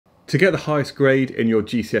To get the highest grade in your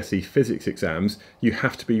GCSE physics exams, you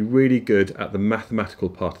have to be really good at the mathematical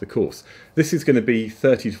part of the course. This is going to be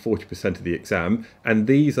 30 to 40% of the exam, and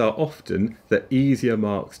these are often the easier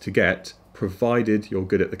marks to get, provided you're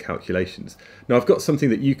good at the calculations. Now, I've got something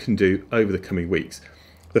that you can do over the coming weeks.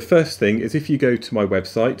 The first thing is, if you go to my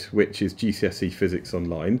website, which is GCSE Physics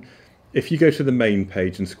Online, if you go to the main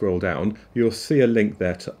page and scroll down, you'll see a link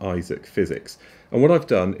there to Isaac Physics. And what I've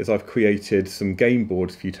done is I've created some game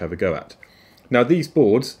boards for you to have a go at. Now, these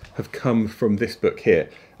boards have come from this book here.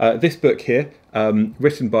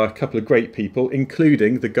 Written by a couple of great people,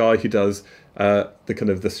 including the guy who does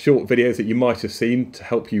the short videos that you might have seen to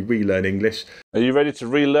help you relearn English. Are you ready to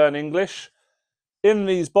relearn English? In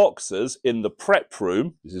these boxes, in the prep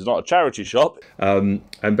room, this is not a charity shop. And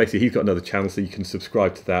basically he's got another channel, so you can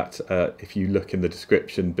subscribe to that if you look in the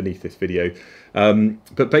description beneath this video.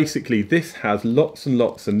 But basically this has lots and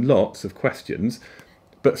lots and lots of questions,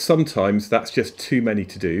 but sometimes that's just too many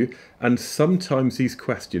to do. And sometimes these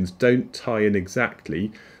questions don't tie in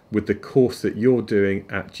exactly with the course that you're doing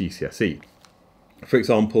at GCSE. For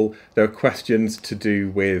example, there are questions to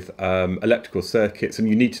do with electrical circuits, and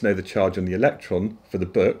you need to know the charge on the electron for the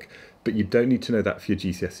book, but you don't need to know that for your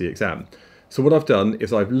GCSE exam. So what I've done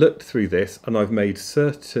is I've looked through this and I've made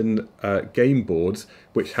certain game boards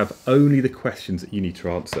which have only the questions that you need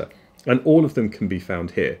to answer, and all of them can be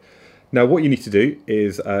found here. Now, what you need to do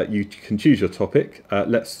is you can choose your topic.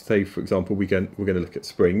 Let's say, for example, we're going to look at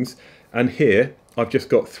springs, and here I've just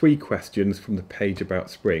got 3 questions from the page about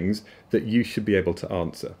springs that you should be able to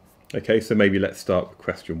answer. Okay, so maybe let's start with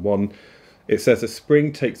question 1. It says a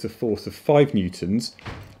spring takes a force of 5 newtons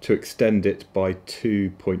to extend it by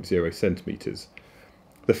 2.0 centimetres.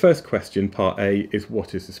 The first question, part A, is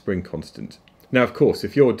what is the spring constant? Now, of course,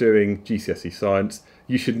 if you're doing GCSE science,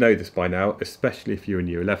 you should know this by now, especially if you're in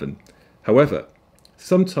year 11. However,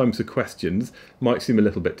 sometimes the questions might seem a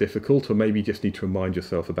little bit difficult, or maybe you just need to remind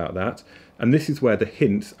yourself about that. And this is where the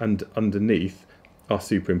hints and underneath are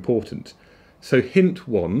super important. So hint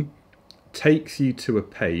 1 takes you to a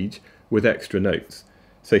page with extra notes.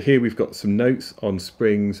 So here we've got some notes on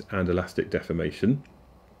springs and elastic deformation.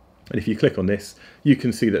 And if you click on this, you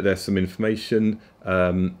can see that there's some information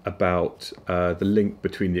about the link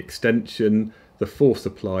between the extension, the force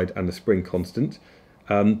applied, and the spring constant.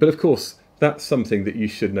 But of course, that's something that you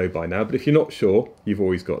should know by now, but if you're not sure, you've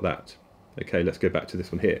always got that. Okay, let's go back to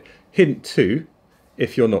this one here. Hint 2,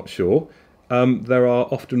 if you're not sure, there are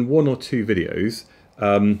often 1 or 2 videos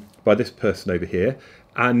by this person over here,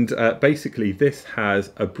 and basically this has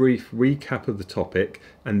a brief recap of the topic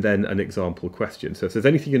and then an example question. So if there's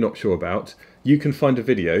anything you're not sure about, you can find a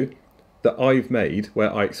video that I've made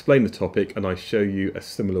where I explain the topic and I show you a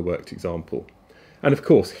similar worked example. And of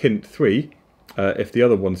course, hint 3, if the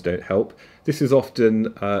other ones don't help, this is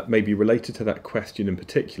often maybe related to that question in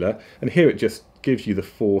particular, and here it just gives you the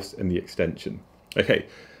force and the extension. Okay,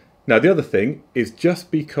 now the other thing is, just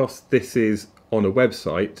because this is on a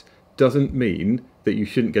website doesn't mean that you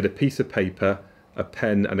shouldn't get a piece of paper, a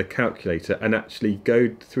pen and a calculator and actually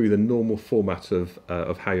go through the normal format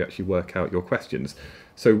of how you actually work out your questions.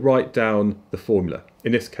 So write down the formula.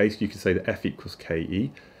 In this case, you can say that F equals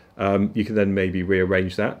KE. You can then maybe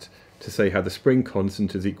rearrange that to say how the spring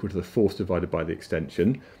constant is equal to the force divided by the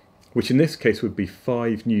extension, which in this case would be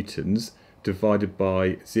 5 newtons divided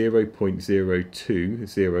by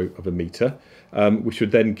 0.020 of a metre, which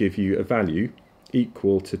would then give you a value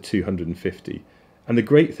equal to 250. And the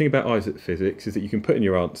great thing about Isaac Physics is that you can put in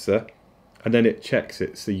your answer and then it checks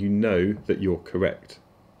it, so you know that you're correct.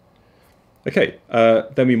 Okay,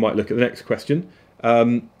 then we might look at the next question.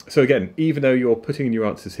 So again, even though you're putting in your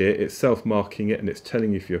answers here, it's self-marking it and it's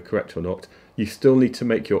telling you if you're correct or not, you still need to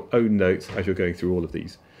make your own notes as you're going through all of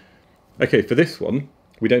these. Okay, for this one,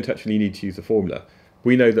 we don't actually need to use the formula.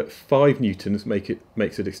 We know that 5 newtons makes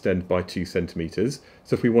it extend by 2 centimetres.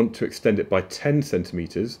 So if we want to extend it by 10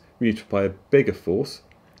 centimetres, we need to apply a bigger force.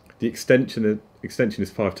 The extension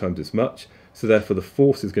is 5 times as much, so therefore the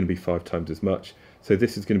force is going to be 5 times as much. So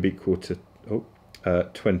this is going to be equal to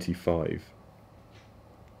 25.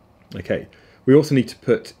 Okay, we also need to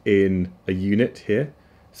put in a unit here.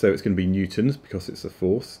 So it's going to be newtons because it's a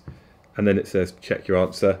force. And then it says check your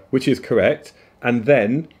answer, which is correct. And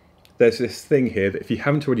then there's this thing here that if you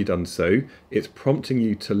haven't already done so, it's prompting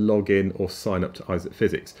you to log in or sign up to Isaac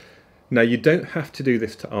Physics. Now, you don't have to do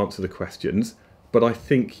this to answer the questions, but I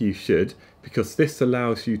think you should, because this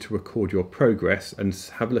allows you to record your progress and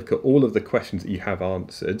have a look at all of the questions that you have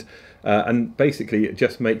answered. And basically, it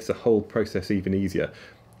just makes the whole process even easier.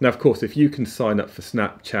 Now, of course, if you can sign up for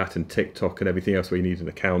Snapchat and TikTok and everything else where you need an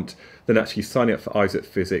account, then actually signing up for ISET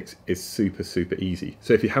Physics is super, super easy.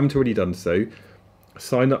 So if you haven't already done so,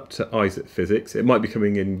 sign up to ISET Physics. It might be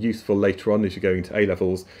coming in useful later on as you're going to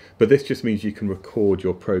A-levels, but this just means you can record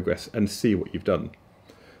your progress and see what you've done.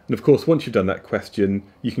 And of course, once you've done that question,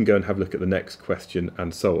 you can go and have a look at the next question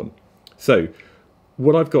and so on. So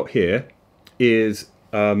what I've got here is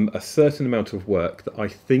a certain amount of work that I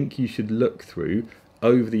think you should look through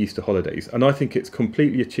over the Easter holidays, and I think it's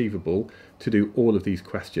completely achievable to do all of these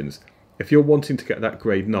questions. If you're wanting to get that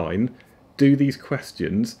grade 9, do these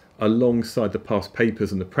questions alongside the past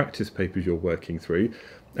papers and the practice papers you're working through,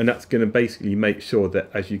 and that's going to basically make sure that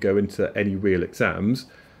as you go into any real exams,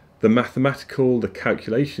 the mathematical, the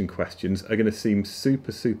calculation questions are going to seem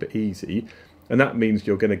super, super easy, and that means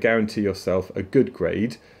you're going to guarantee yourself a good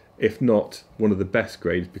grade, if not one of the best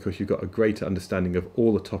grades, because you've got a greater understanding of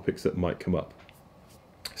all the topics that might come up.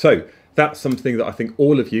 So that's something that I think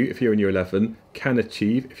all of you, if you're in year 11, can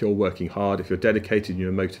achieve if you're working hard, if you're dedicated and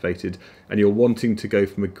you're motivated, and you're wanting to go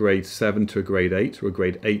from a grade 7 to a grade 8, or a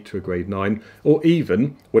grade 8 to a grade 9, or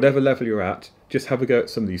even whatever level you're at, just have a go at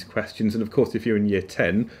some of these questions. And of course, if you're in year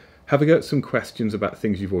 10, have a go at some questions about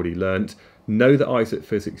things you've already learnt. Know that ISET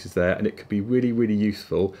Physics is there, and it could be really, really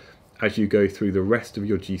useful as you go through the rest of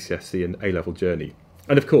your GCSE and A-level journey.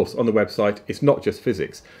 And of course, on the website, it's not just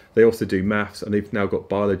physics. They also do maths, and they've now got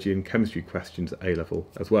biology and chemistry questions at A-level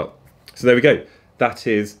as well. So there we go. That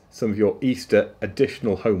is some of your Easter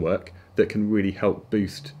additional homework that can really help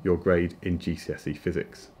boost your grade in GCSE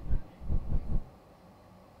physics.